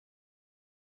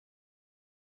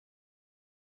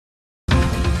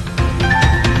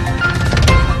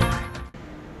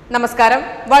നമസ്കാരം,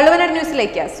 വള്ളുവനാട്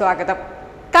ന്യൂസിലേക്ക് സ്വാഗതം.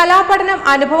 കലാപഠനം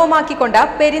അനുഭവമാക്കിക്കൊണ്ട്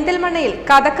പെരിന്തൽമണ്ണയിൽ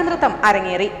കഥക് നൃത്തം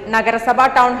അരങ്ങേറി. നഗരസഭാ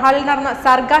ടൗൺ ഹാളിൽ നടന്ന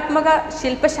സർഗാത്മക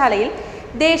ശില്പശാലയിൽ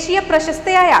ദേശീയ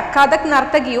പ്രശസ്തയായ കഥക്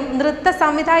നർത്തകിയും നൃത്ത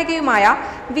സംവിധായകയുമായ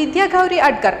വിദ്യാഗൗരി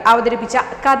അഡ്കർ അവതരിപ്പിച്ച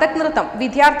കഥക് നൃത്തം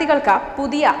വിദ്യാർത്ഥികൾക്ക്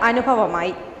പുതിയ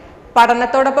അനുഭവമായി.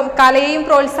 പഠനത്തോടൊപ്പം കലയെയും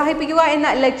പ്രോത്സാഹിപ്പിക്കുക എന്ന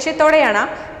ലക്ഷ്യത്തോടെയാണ്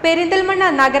പെരിന്തൽമണ്ണ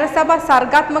നഗരസഭ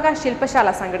സർഗാത്മക ശില്പശാല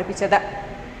സംഘടിപ്പിച്ചത്.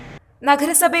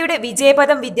 നഗരസഭയുടെ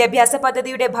വിജയപഥം വിദ്യാഭ്യാസ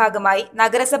പദ്ധതിയുടെ ഭാഗമായി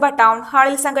നഗരസഭ ടൗൺ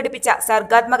ഹാളിൽ സംഘടിപ്പിച്ച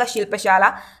സർഗാത്മക ശില്പശാല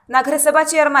നഗരസഭാ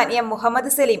ചെയർമാൻ എം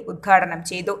മുഹമ്മദ് സലീം ഉദ്ഘാടനം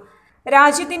ചെയ്തു.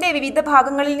 രാജ്യത്തിന്റെ വിവിധ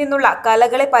ഭാഗങ്ങളിൽ നിന്നുള്ള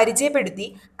കലകളെ പരിചയപ്പെടുത്തി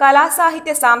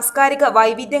കലാസാഹിത്യ സാംസ്കാരിക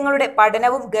വൈവിധ്യങ്ങളുടെ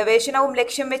പഠനവും ഗവേഷണവും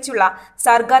ലക്ഷ്യം വെച്ചുള്ള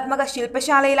സർഗാത്മക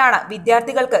ശില്പശാലയിലാണ്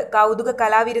വിദ്യാർത്ഥികൾക്ക് കൗതുക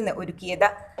കലാവിരുന്ന് ഒരുക്കിയത്.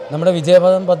 നമ്മുടെ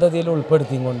വിജയപഥം പദ്ധതിയിൽ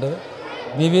ഉൾപ്പെടുത്തിക്കൊണ്ട്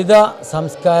വിവിധ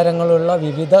സംസ്കാരങ്ങളുള്ള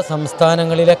വിവിധ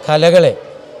സംസ്ഥാനങ്ങളിലെ കലകളെ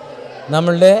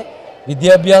നമ്മളുടെ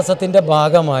വിദ്യാഭ്യാസത്തിൻ്റെ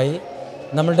ഭാഗമായി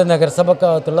നമ്മളുടെ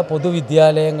നഗരസഭക്കകത്തുള്ള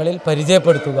പൊതുവിദ്യാലയങ്ങളിൽ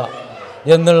പരിചയപ്പെടുത്തുക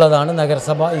എന്നുള്ളതാണ്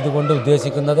നഗരസഭ ഇതുകൊണ്ട്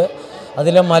ഉദ്ദേശിക്കുന്നത്.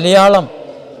 അതിലെ മലയാളം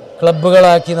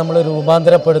ക്ലബ്ബുകളാക്കി നമ്മൾ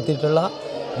രൂപാന്തരപ്പെടുത്തിയിട്ടുള്ള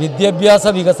വിദ്യാഭ്യാസ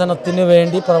വികസനത്തിന്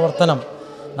വേണ്ടി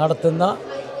നടത്തുന്ന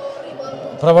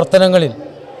പ്രവർത്തനങ്ങളിൽ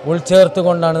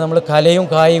ഉൾച്ചേർത്തുകൊണ്ടാണ് നമ്മൾ കലയും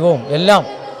കായികവും എല്ലാം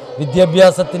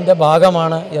വിദ്യാഭ്യാസത്തിൻ്റെ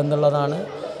ഭാഗമാണ് എന്നുള്ളതാണ്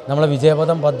നമ്മളെ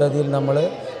വിജയപഥം പദ്ധതിയിൽ നമ്മൾ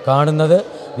കാണുന്നത്.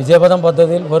 വിജയപഥം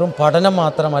പദ്ധതിയിൽ വെറും പഠനം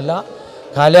മാത്രമല്ല,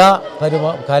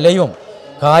 കലയും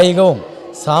കായികവും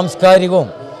സാംസ്കാരികവും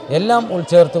എല്ലാം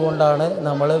ഉൾച്ചേർത്തുകൊണ്ടാണ്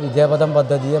നമ്മൾ വിജയപഥം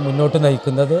പദ്ധതിയെ മുന്നോട്ട്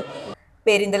നയിക്കുന്നത്.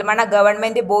 പെരിന്തൽമണ്ണ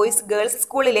ഗവൺമെന്റ് ബോയ്സ് ഗേൾസ്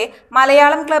സ്കൂളിലെ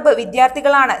മലയാളം ക്ലബ്ബ്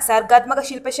വിദ്യാർത്ഥികളാണ് സർഗാത്മക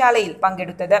ശില്പശാലയിൽ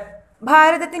പങ്കെടുത്തത്.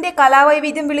 ഭാരതത്തിന്റെ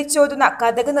കലാവൈവിധ്യം വിളിച്ചോതുന്ന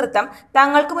കഥക് നൃത്തം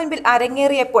തങ്ങൾക്ക് മുൻപിൽ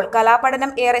അരങ്ങേറിയപ്പോൾ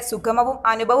കലാപഠനം ഏറെ സുഗമവും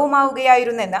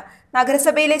അനുഭവമാവുകയായിരുന്നെന്ന്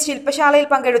നഗരസഭയിലെ ശില്പശാലയിൽ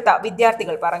പങ്കെടുത്ത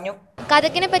വിദ്യാർത്ഥികൾ പറഞ്ഞു.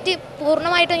 കഥക്കിനെ പറ്റി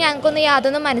പൂർണ്ണമായിട്ടും ഞങ്ങൾക്കൊന്നും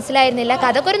യാതൊന്നും മനസ്സിലായിരുന്നില്ല.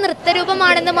 കഥക് ഒരു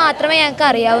നൃത്തരൂപമാണെന്ന് മാത്രമേ ഞങ്ങൾക്ക്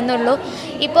അറിയാവുന്നുള്ളൂ.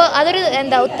 ഇപ്പോൾ അതൊരു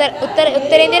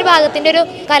ഉത്തരേന്ത്യൻ ഭാഗത്തിൻ്റെ ഒരു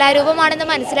കലാരൂപമാണെന്ന്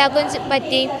മനസ്സിലാക്കുകയും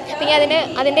പറ്റി. പിന്നെ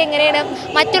അതിൻ്റെ എങ്ങനെയാണ്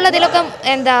മറ്റുള്ളതിലൊക്കെ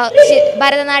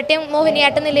ഭരതനാട്യം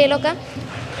മോഹിനിയാട്ടം നിലയിലൊക്കെ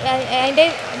അതിൻ്റെ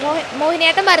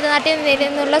മോഹിനിയാട്ടം ഭരതനാട്യം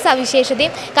നിന്നുള്ള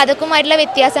സവിശേഷതയും കഥക്കുമായിട്ടുള്ള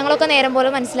വ്യത്യാസങ്ങളൊക്കെ നേരം പോലെ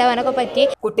മനസ്സിലാവാനൊക്കെ പറ്റി.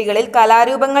 കുട്ടികളിൽ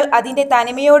കലാരൂപങ്ങൾ അതിന്റെ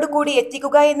തനിമയോടുകൂടി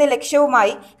എത്തിക്കുക എന്ന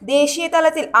ലക്ഷ്യവുമായി ദേശീയ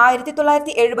തലത്തിൽ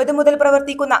 1970 മുതൽ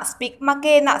പ്രവർത്തിക്കുന്ന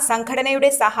സ്പിക്മക്കെ എന്ന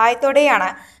സംഘടനയുടെ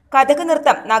സഹായത്തോടെയാണ് കഥക്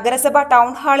നൃത്തം നഗരസഭ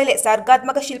ടൗൺ ഹാളിലെ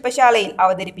സർഗാത്മക ശില്പശാലയിൽ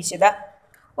അവതരിപ്പിച്ചത്.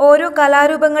 ഓരോ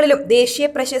കലാരൂപങ്ങളിലും ദേശീയ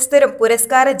പ്രശസ്തരും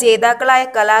പുരസ്കാര ജേതാക്കളായ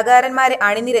കലാകാരന്മാരെ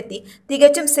അണിനിരത്തി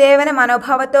തികച്ചും സേവന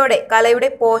മനോഭാവത്തോടെ കലയുടെ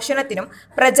പോഷണത്തിനും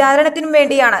പ്രചാരണത്തിനും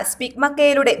വേണ്ടിയാണ്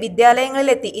സ്പിക്മക്കയിലൂടെ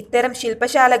വിദ്യാലയങ്ങളിലെത്തി ഇത്തരം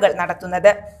ശില്പശാലകൾ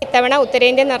നടത്തുന്നത്. ഇത്തവണ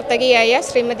ഉത്തരേന്ത്യൻ നർത്തകിയായ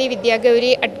ശ്രീമതി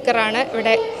വിദ്യാഗൗരി അഡ്കറാണ്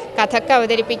ഇവിടെ കഥക്ക്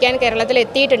അവതരിപ്പിക്കാൻ കേരളത്തിൽ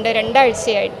എത്തിയിട്ടുണ്ട് 2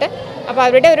 ആഴ്ചയായിട്ട്. അപ്പോൾ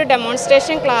അവരുടെ ഒരു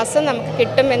ഡെമോൺസ്ട്രേഷൻ ക്ലാസ് നമുക്ക്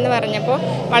കിട്ടുമെന്ന് പറഞ്ഞപ്പോൾ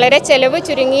വളരെ ചെലവ്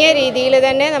ചുരുങ്ങിയ രീതിയിൽ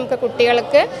തന്നെ നമുക്ക്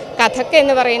കുട്ടികൾക്ക് കഥക്ക്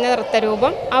എന്ന് പറയുന്ന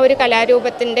നൃത്തരൂപം ആ ഒരു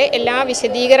കലാരൂപത്തിൻ്റെ എല്ലാ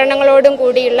വിശദീകരണങ്ങളോടും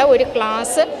കൂടിയുള്ള ഒരു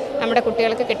ക്ലാസ് നമ്മുടെ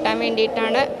കുട്ടികൾക്ക് കിട്ടാൻ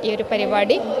വേണ്ടിയിട്ടാണ് ഈ ഒരു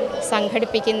പരിപാടി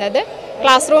സംഘടിപ്പിക്കുന്നത്.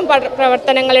 ക്ലാസ് റൂം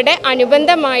പ്രവർത്തനങ്ങളുടെ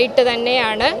അനുബന്ധമായിട്ട്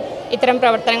തന്നെയാണ് ഇത്തരം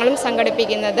പ്രവർത്തനങ്ങളും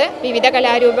സംഘടിപ്പിക്കുന്നത്. വിവിധ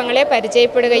കലാരൂപങ്ങളെ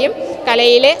പരിചയപ്പെടുകയും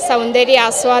കലയിലെ സൗന്ദര്യ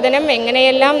ആസ്വാദനം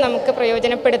എങ്ങനെയെല്ലാം നമുക്ക്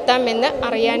പ്രയോജനപ്പെടുത്താമെന്ന്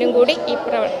അറിയാനും കൂടി ഈ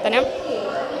പ്രവർത്തനം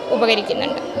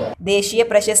ഉപകരിക്കുന്നുണ്ട്. ദേശീയ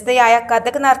പ്രശസ്തയായ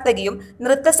കഥക് നർത്തകിയും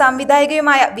നൃത്ത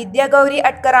സംവിധായകയുമായ വിദ്യാഗൗരി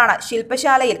അഡ്കറാണ്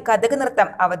ശില്പശാലയിൽ കഥക് നൃത്തം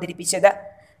അവതരിപ്പിച്ചത്.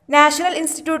 നാഷണൽ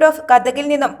ഇൻസ്റ്റിറ്റ്യൂട്ട് ഓഫ് കഥകിൽ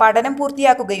നിന്നും പഠനം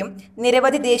പൂർത്തിയാക്കുകയും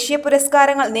നിരവധി ദേശീയ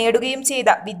പുരസ്കാരങ്ങൾ നേടുകയും ചെയ്ത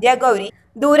വിദ്യാഗൗരി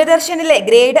ദൂരദർശനിലെ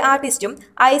ഗ്രേഡ് ആർട്ടിസ്റ്റും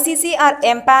ICCR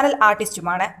എംപാനൽ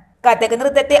ആർട്ടിസ്റ്റുമാണ്. കഥക്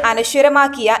നൃത്തത്തെ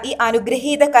അനശ്വരമാക്കിയ ഈ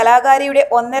അനുഗ്രഹീത കലാകാരിയുടെ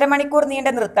 1.5 മണിക്കൂർ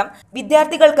നീണ്ട നൃത്തം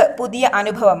വിദ്യാർത്ഥികൾക്ക് പുതിയ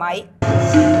അനുഭവമായി.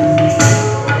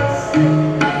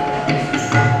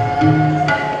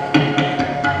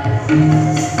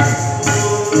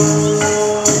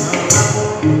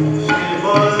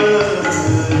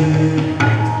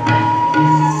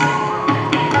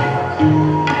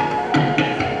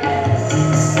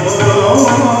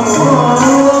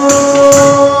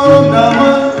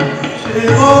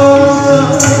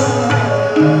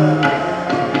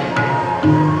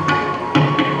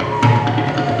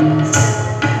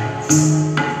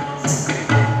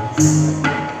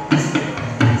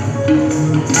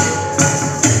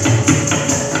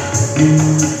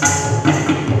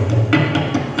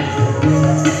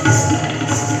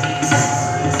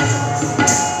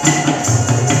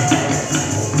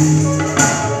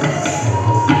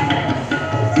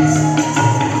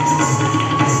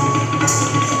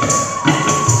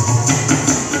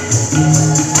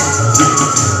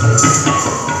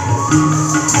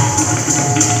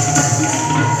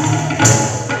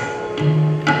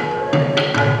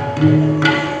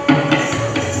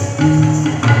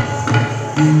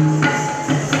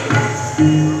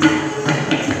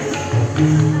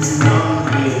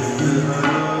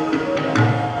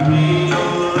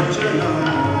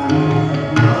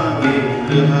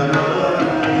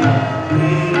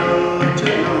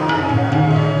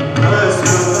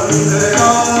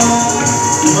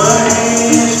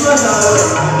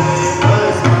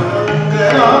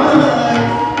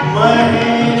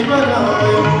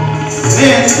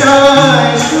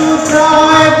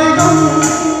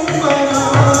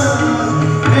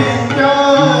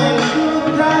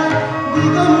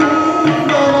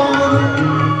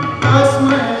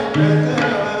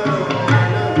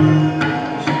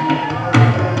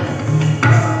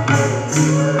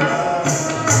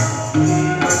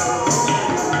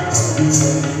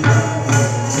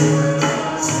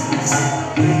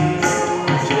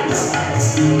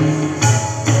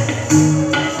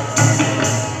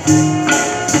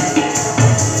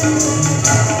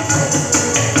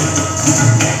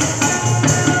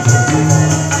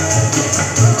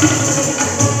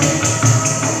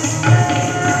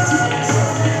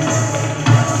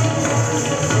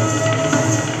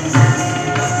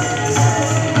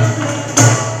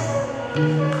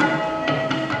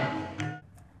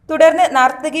 തുടർന്ന്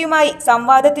നർത്തകിയുമായി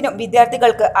സംവാദത്തിനും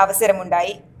വിദ്യാർത്ഥികൾക്ക്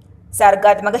അവസരമുണ്ടായി.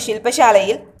 സർഗാത്മക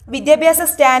ശില്പശാലയിൽ വിദ്യാഭ്യാസ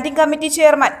standing committee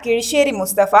chairman Kizhissery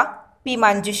Mustafa, P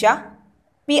Manjusha,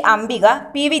 P Ambika,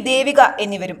 P V Devika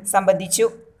എന്നിവരും സംബന്ധിച്ചു.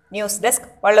 News desk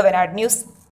Valluvanad news.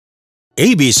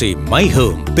 ABC my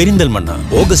home Perinthalmanna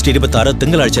August 26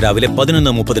 തിങ്കളാഴ്ച രാവിലെ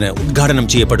 11:30 ഉദ്ഘാടനം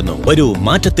ചെയ്യപ്പെടുന്നു. വരൂ,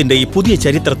 മാറ്റത്തിന്റെ ഈ പുതിയ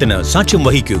ചരിത്രത്തിന് സാക്ഷ്യം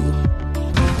വഹിക്കൂ.